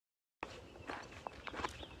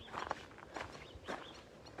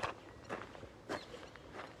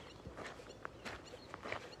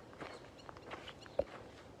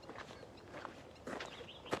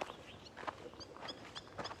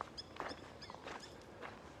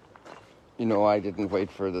You know, I didn't wait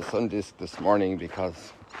for the sun disk this morning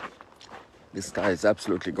because this sky is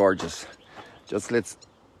absolutely gorgeous. Just let's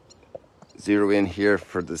zero in here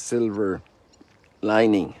for the silver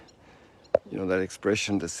lining. You know that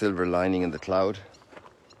expression, the silver lining in the cloud?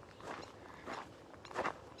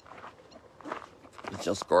 It's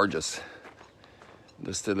just gorgeous.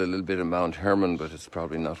 There's still a little bit of Mount Hermon, but it's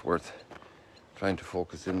probably not worth trying to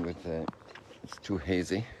focus in with. It's too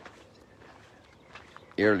hazy.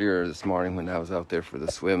 Earlier this morning when I was out there for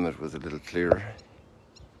the swim, it was a little clearer.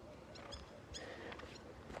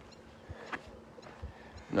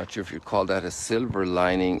 I'm not sure if you'd call that a silver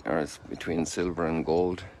lining or it's between silver and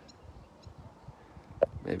gold.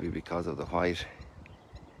 Maybe because of the white.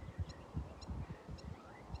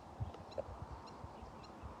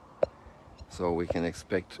 So we can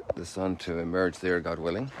expect the sun to emerge there, God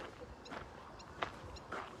willing.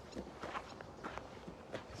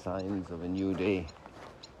 Signs of a new day.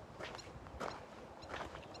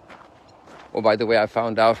 Oh, by the way, I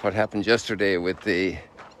found out what happened yesterday with the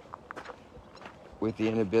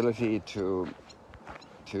inability to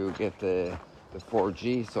get the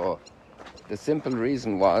 4G. So the simple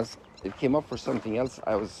reason was it came up for something else.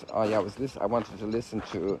 I wanted to listen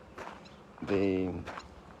to the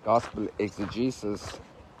gospel exegesis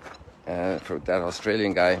for that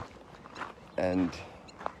Australian guy, and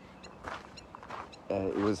a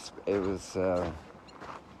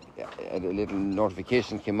little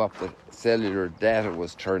notification came up that cellular data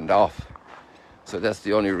was turned off. So that's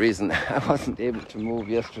the only reason I wasn't able to move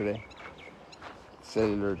yesterday.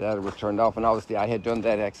 Cellular data was turned off, and obviously I had done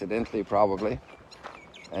that accidentally probably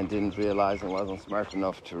and didn't realize, and wasn't smart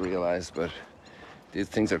enough to realize. But these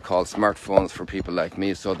things are called smartphones for people like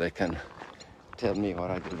me, so they can tell me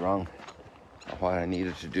what I did wrong or what I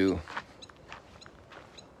needed to do.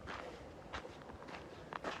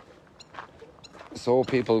 So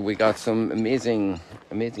people, we got some amazing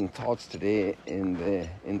thoughts today in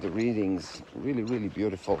the readings. Really, really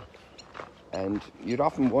beautiful. And you'd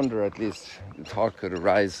often wonder, at least the thought could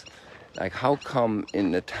arise, like how come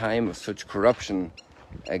in a time of such corruption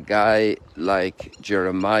a guy like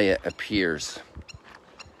Jeremiah appears?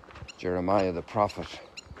 Jeremiah the prophet.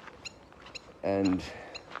 And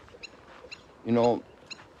you know,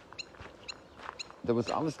 there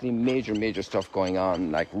was obviously major stuff going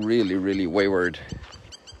on, like really wayward,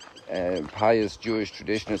 pious Jewish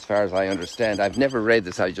tradition as far as I understand. I've never read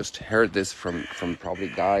this, I just heard this from probably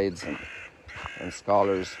guides and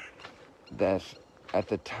scholars, that at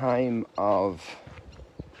the time of,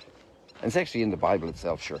 and it's actually in the Bible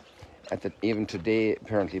itself, sure, even today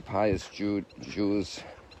apparently pious Jews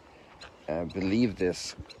believe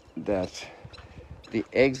this, that the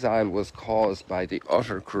exile was caused by the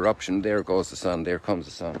utter corruption. There goes the sun, there comes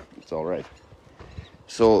the sun, it's all right.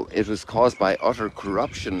 So it was caused by utter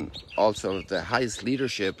corruption also of the highest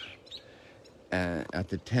leadership at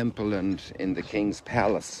the temple and in the king's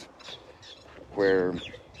palace, where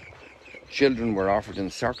children were offered in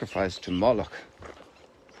sacrifice to Moloch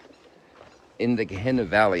in the Gehenna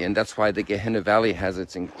Valley. And that's why the Gehenna Valley has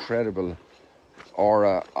its incredible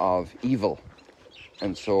aura of evil.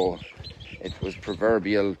 And so it was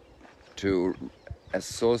proverbial to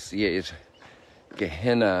associate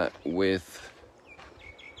Gehenna with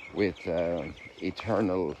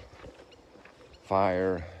eternal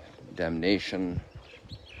fire, damnation,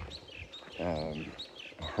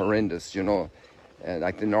 horrendous, you know.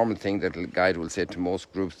 Like the normal thing that a guide will say to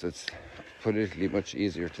most groups that's politically much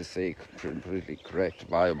easier to say, politically correct,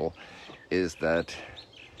 viable, is that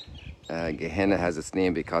Gehenna has its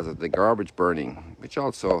name because of the garbage burning, which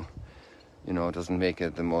also, you know, doesn't make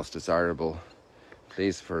it the most desirable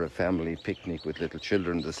place for a family picnic with little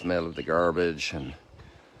children. The smell of the garbage and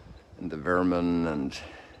the vermin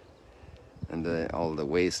and all the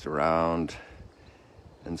waste around.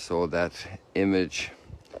 And so that image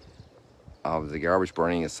of the garbage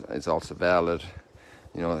burning is also valid.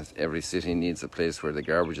 You know, every city needs a place where the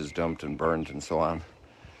garbage is dumped and burned and so on.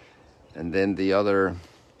 And then the other,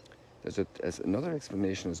 another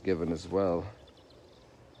explanation is given as well.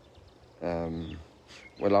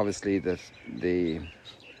 Well, obviously that the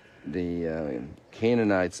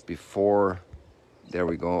Canaanites before, there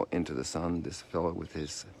we go, into the sun, this fellow with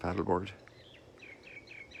his paddleboard.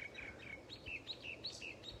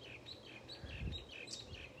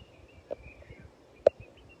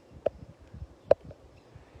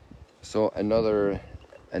 So another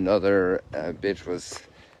bit was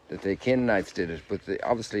that the Canaanites did it, but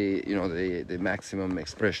obviously, you know, the maximum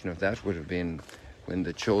expression of that would have been when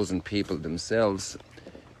the chosen people themselves,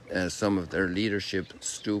 some of their leadership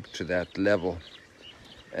stooped to that level.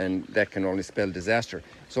 and that can only spell disaster.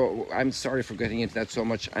 So I'm sorry for getting into that so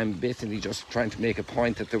much. I'm basically just trying to make a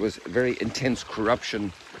point that there was very intense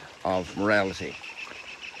corruption of morality.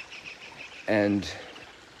 And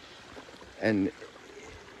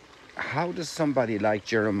how does somebody like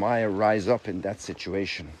Jeremiah rise up in that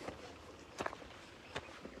situation?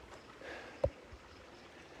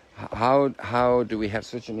 How do we have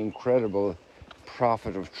such an incredible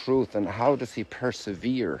prophet of truth, and how does he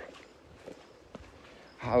persevere?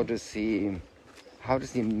 How does he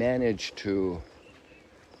manage to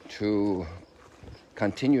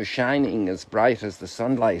continue shining as bright as the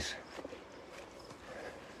sunlight,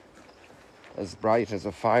 as bright as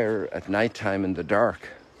a fire at nighttime in the dark?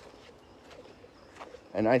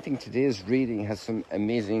 And I think today's reading has some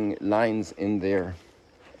amazing lines in there,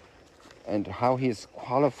 and how he is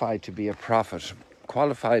qualified to be a prophet,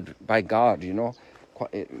 qualified by God, you know.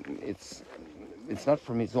 It's not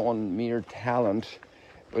from his own mere talent,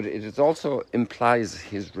 but it also implies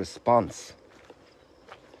his response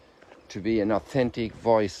to be an authentic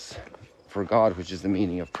voice for God, which is the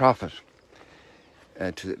meaning of prophet,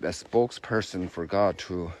 to a spokesperson for God,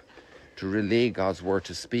 to relay God's word,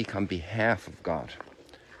 to speak on behalf of God,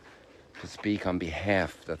 to speak on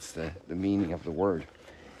behalf. That's the meaning of the word.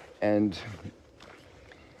 And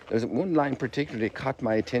there's one line particularly caught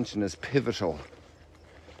my attention as pivotal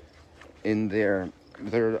in there.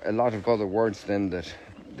 There are a lot of other words then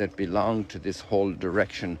that belong to this whole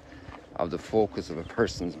direction of the focus of a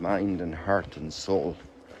person's mind and heart and soul.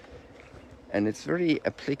 And it's very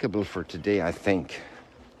applicable for today, I think.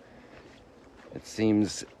 It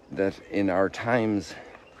seems that in our times,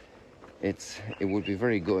 it would be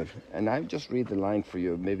very good. And I'll just read the line for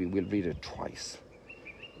you. Maybe we'll read it twice.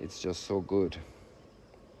 It's just so good.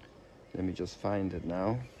 Let me just find it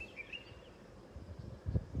now.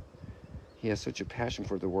 He has such a passion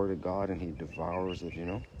for the word of God, and he devours it, you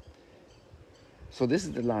know. So this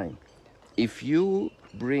is the line. If you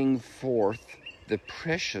bring forth the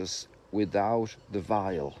precious without the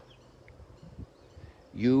vile,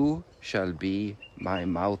 you shall be my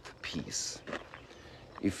mouthpiece.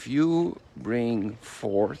 If you bring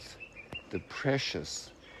forth the precious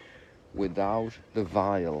without the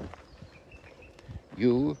vile,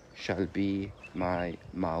 you shall be my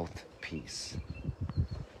mouthpiece.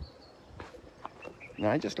 Now,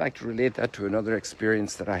 I just like to relate that to another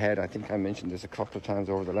experience that I had. I think I mentioned this a couple of times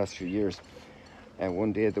over the last few years. And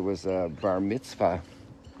one day there was a bar mitzvah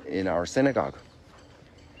in our synagogue.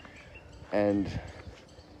 And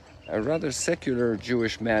a rather secular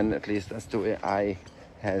Jewish man, at least that's the way I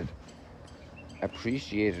had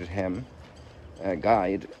appreciated him, a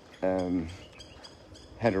guide,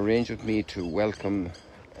 had arranged with me to welcome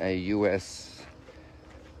a U.S.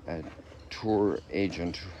 tour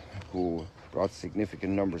agent who brought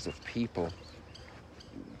significant numbers of people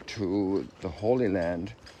to the Holy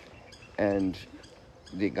Land, and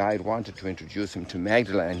the guide wanted to introduce him to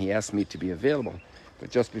Magdala, and he asked me to be available.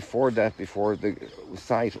 But just before that, before the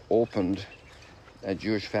site opened, a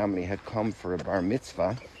Jewish family had come for a bar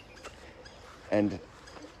mitzvah, and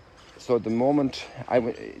so the moment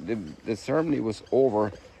the ceremony was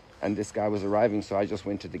over and this guy was arriving, so I just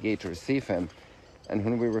went to the gate to receive him. And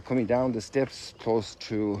when we were coming down the steps close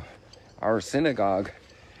to our synagogue,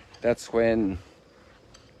 that's when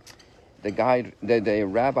the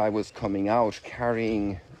rabbi was coming out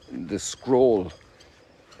carrying the scroll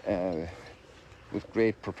with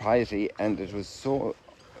great propriety, and it was so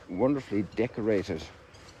wonderfully decorated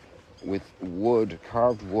with wood,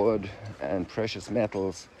 carved wood and precious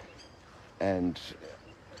metals. And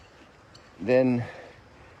then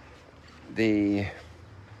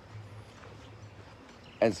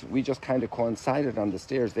as we just kind of coincided on the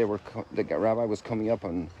stairs, the rabbi was coming up,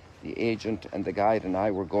 and the agent and the guide and I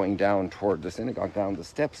were going down toward the synagogue, down the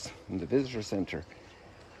steps in the visitor center.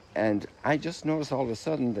 And I just noticed all of a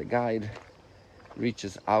sudden the guide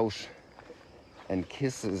reaches out and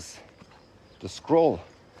kisses the scroll.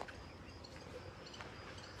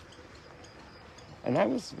 And I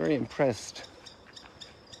was very impressed.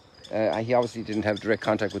 He obviously didn't have direct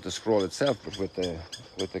contact with the scroll itself, but with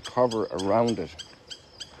the cover around it,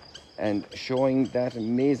 and showing that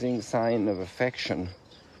amazing sign of affection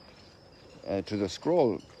to the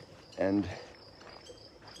scroll. And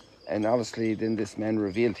obviously then this man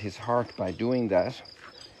revealed his heart by doing that.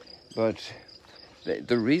 But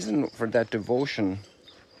the reason for that devotion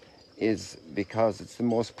is because it's the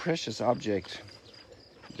most precious object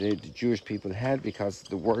the Jewish people had, because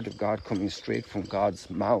the word of God coming straight from God's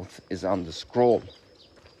mouth is on the scroll.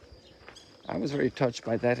 I was very touched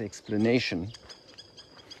by that explanation.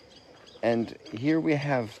 And here we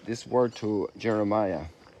have this word to Jeremiah.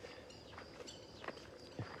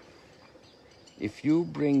 if you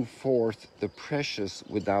bring forth the precious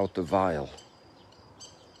without the vile,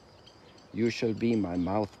 you shall be my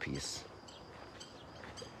mouthpiece.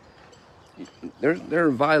 There are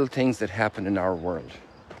vile things that happen in our world.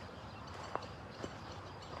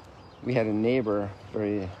 We had a neighbor,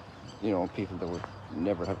 very, people that would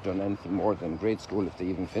never have done anything more than grade school if they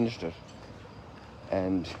even finished it.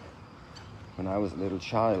 And when I was a little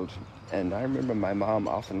child, and I remember my mom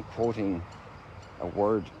often quoting a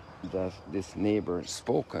word that this neighbor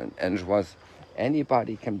spoke, and it was,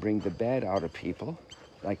 anybody can bring the bad out of people,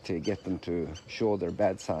 like to get them to show their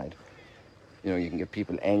bad side. You can get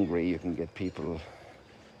people angry, you can get people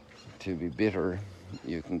to be bitter,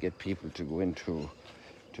 you can get people to go into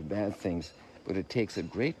bad things, but it takes a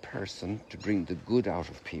great person to bring the good out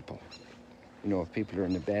of people. If people are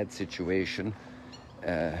in a bad situation,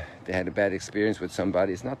 they had a bad experience with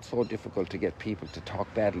somebody, it's not so difficult to get people to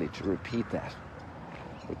talk badly, to repeat that.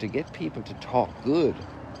 But to get people to talk good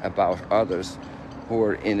about others who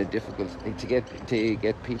are in a difficult, to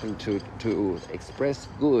get people to express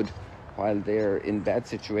good while they're in bad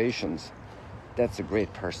situations, that's a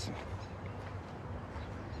great person.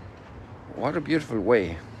 What a beautiful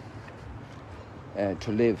way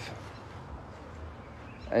to live.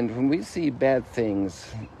 And when we see bad things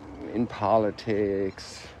in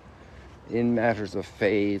politics, in matters of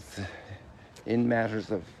faith, in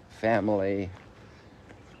matters of family,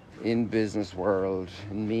 in business world,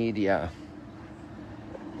 in media,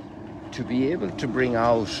 to be able to bring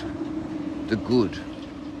out the good.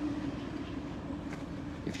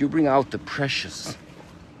 If you bring out the precious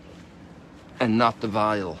and not the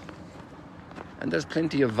vile, and there's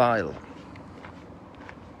plenty of vile,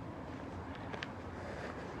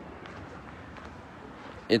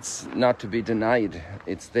 it's not to be denied,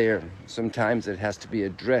 it's there. Sometimes it has to be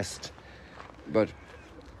addressed, but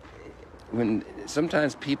when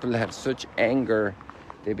sometimes people have such anger,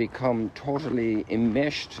 they become totally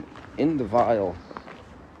enmeshed in the vile,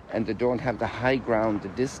 and they don't have the high ground, the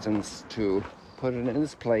distance to put it in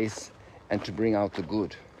its place and to bring out the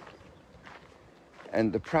good.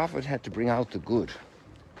 And the prophet had to bring out the good,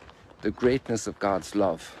 the greatness of God's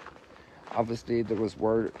love. Obviously there was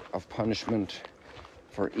word of punishment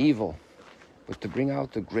for evil, but to bring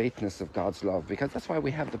out the greatness of God's love, because that's why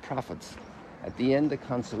we have the prophets. At the end, the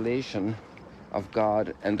consolation of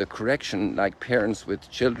God and the correction, like parents with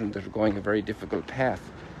children that are going a very difficult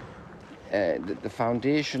path. The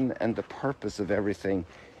foundation and the purpose of everything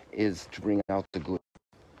is to bring out the good.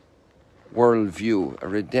 Worldview, a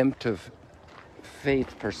redemptive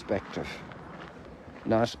faith perspective,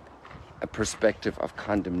 not a perspective of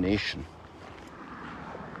condemnation.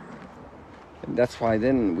 And that's why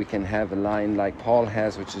then we can have a line like Paul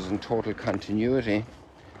has, which is in total continuity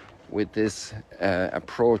with this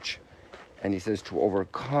approach. And he says, to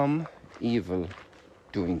overcome evil,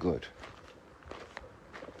 doing good.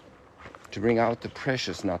 To bring out the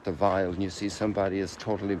precious, not the vile. And you see somebody is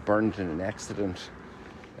totally burned in an accident,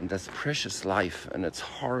 and that's precious life, and it's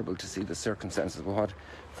horrible to see the circumstances. But what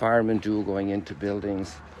firemen do going into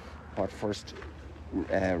buildings, what first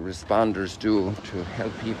responders do to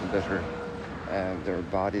help people that are their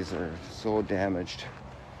bodies are so damaged,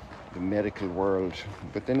 the medical world,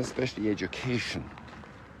 but then especially education.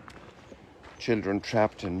 Children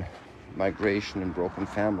trapped in migration and broken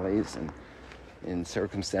families and in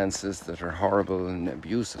circumstances that are horrible and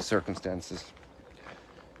abusive circumstances,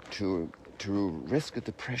 to rescue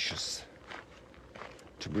the precious,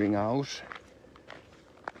 to bring out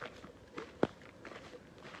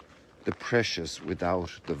the precious without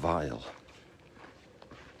the vile.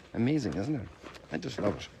 Amazing, isn't it? I just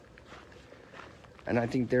love it. And I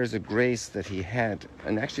think there's a grace that he had.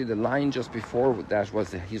 And actually the line just before that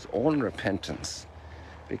was his own repentance.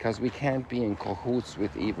 Because we can't be in cahoots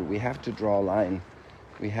with evil. We have to draw a line.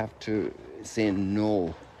 We have to say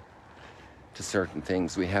no to certain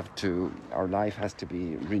things. Our life has to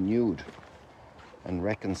be renewed and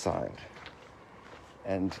reconciled.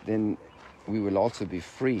 And then we will also be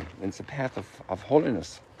free. It's a path of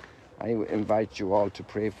holiness. I invite you all to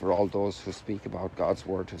pray for all those who speak about God's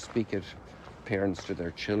word, who speak it, parents to their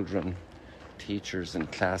children, teachers in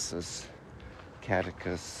classes,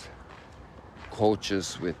 catechists,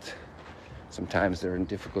 coaches sometimes they're in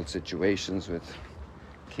difficult situations with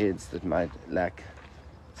kids that might lack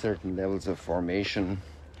certain levels of formation,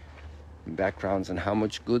 backgrounds, and how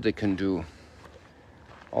much good they can do.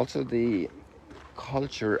 Also the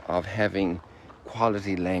culture of having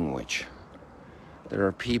quality language. There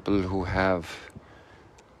are people who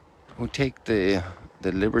take the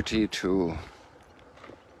liberty to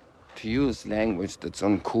use language that's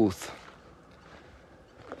uncouth,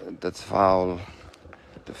 that's foul,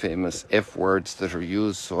 the famous F words that are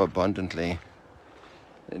used so abundantly.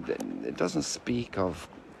 It doesn't speak of,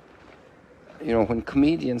 when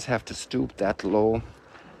comedians have to stoop that low,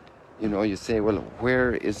 you say, well,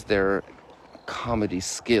 where is their comedy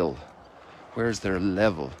skill? Where's their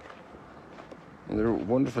level? And there are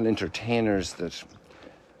wonderful entertainers that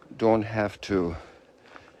don't have to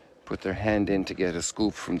put their hand in to get a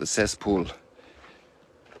scoop from the cesspool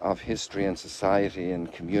of history and society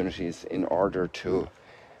and communities in order to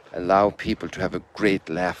allow people to have a great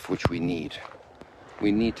laugh, which we need.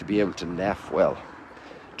 We need to be able to laugh well,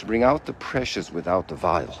 to bring out the precious without the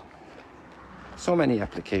vile. So many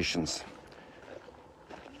applications.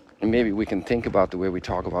 And maybe we can think about the way we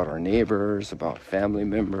talk about our neighbors, about family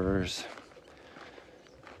members,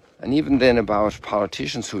 and even then about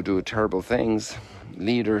politicians who do terrible things,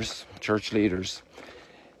 leaders, church leaders,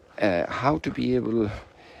 how to be able,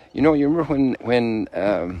 you remember when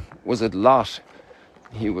was it Lot?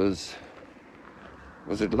 Was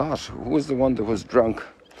it Lot? Who was the one that was drunk?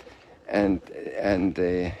 And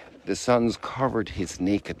the sons covered his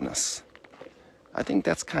nakedness. I think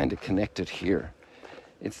that's kind of connected here.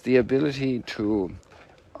 It's the ability to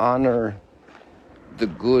honor the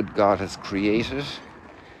good God has created,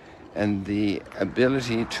 and the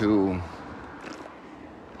ability to,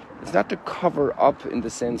 it's not to cover up in the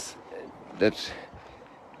sense that,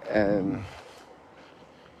 I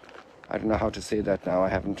don't know how to say that now, I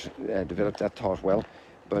haven't developed that thought well,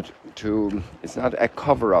 but it's not a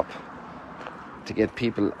cover up to get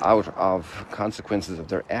people out of consequences of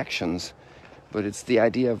their actions, but it's the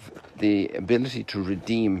idea of the ability to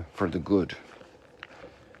redeem for the good.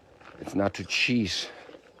 It's not to cheat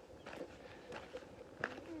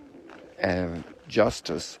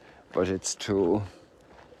justice, but it's to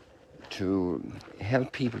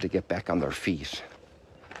help people to get back on their feet.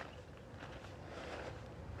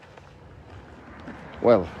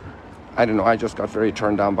 Well, I don't know, I just got very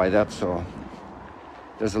turned on by that, so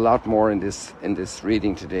there's a lot more in this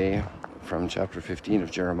reading today from chapter 15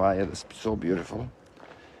 of Jeremiah that's so beautiful.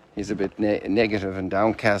 He's a bit negative and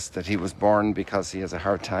downcast that he was born because he has a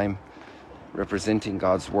hard time representing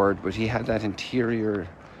God's word, but he had that interior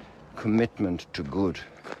commitment to good.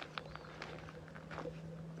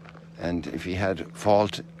 And if he had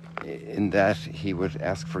fault in that, he would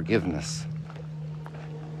ask forgiveness.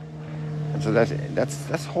 And so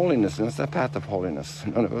that's holiness, and that's the path of holiness.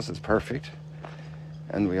 None of us is perfect,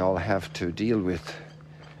 and we all have to deal with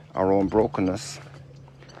our own brokenness,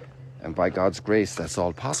 and by God's grace, that's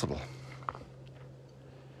all possible.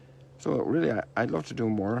 So really, I'd love to do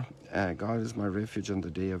more. God is my refuge in the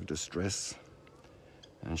day of distress.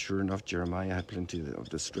 And sure enough, Jeremiah had plenty of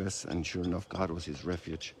distress, and sure enough, God was his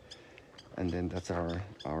refuge. And then that's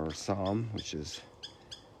our psalm, which is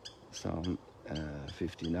Psalm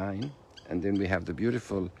 59. And then we have the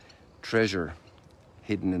beautiful treasure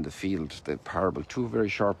hidden in the field, the parable, two very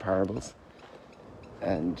short parables,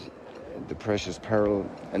 and the precious pearl,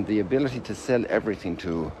 and the ability to sell everything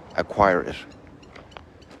to acquire it.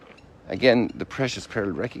 Again, the precious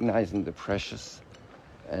pearl, recognizing the precious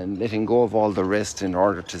and letting go of all the rest in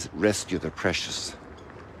order to rescue the precious.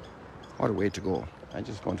 What a way to go. I'm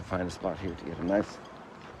just going to find a spot here to get a nice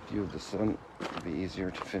view of the sun. It'll be easier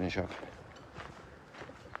to finish up.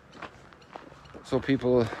 So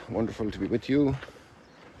people, wonderful to be with you.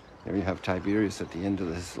 There you have Tiberias at the end of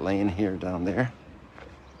this lane here down there.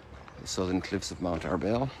 The southern cliffs of Mount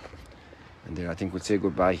Arbel. And there I think we'll say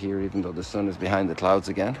goodbye here, even though the sun is behind the clouds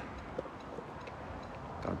again.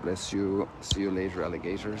 God bless you. See you later,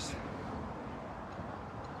 alligators.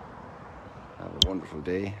 Have a wonderful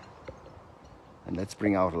day. And let's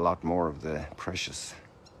bring out a lot more of the precious.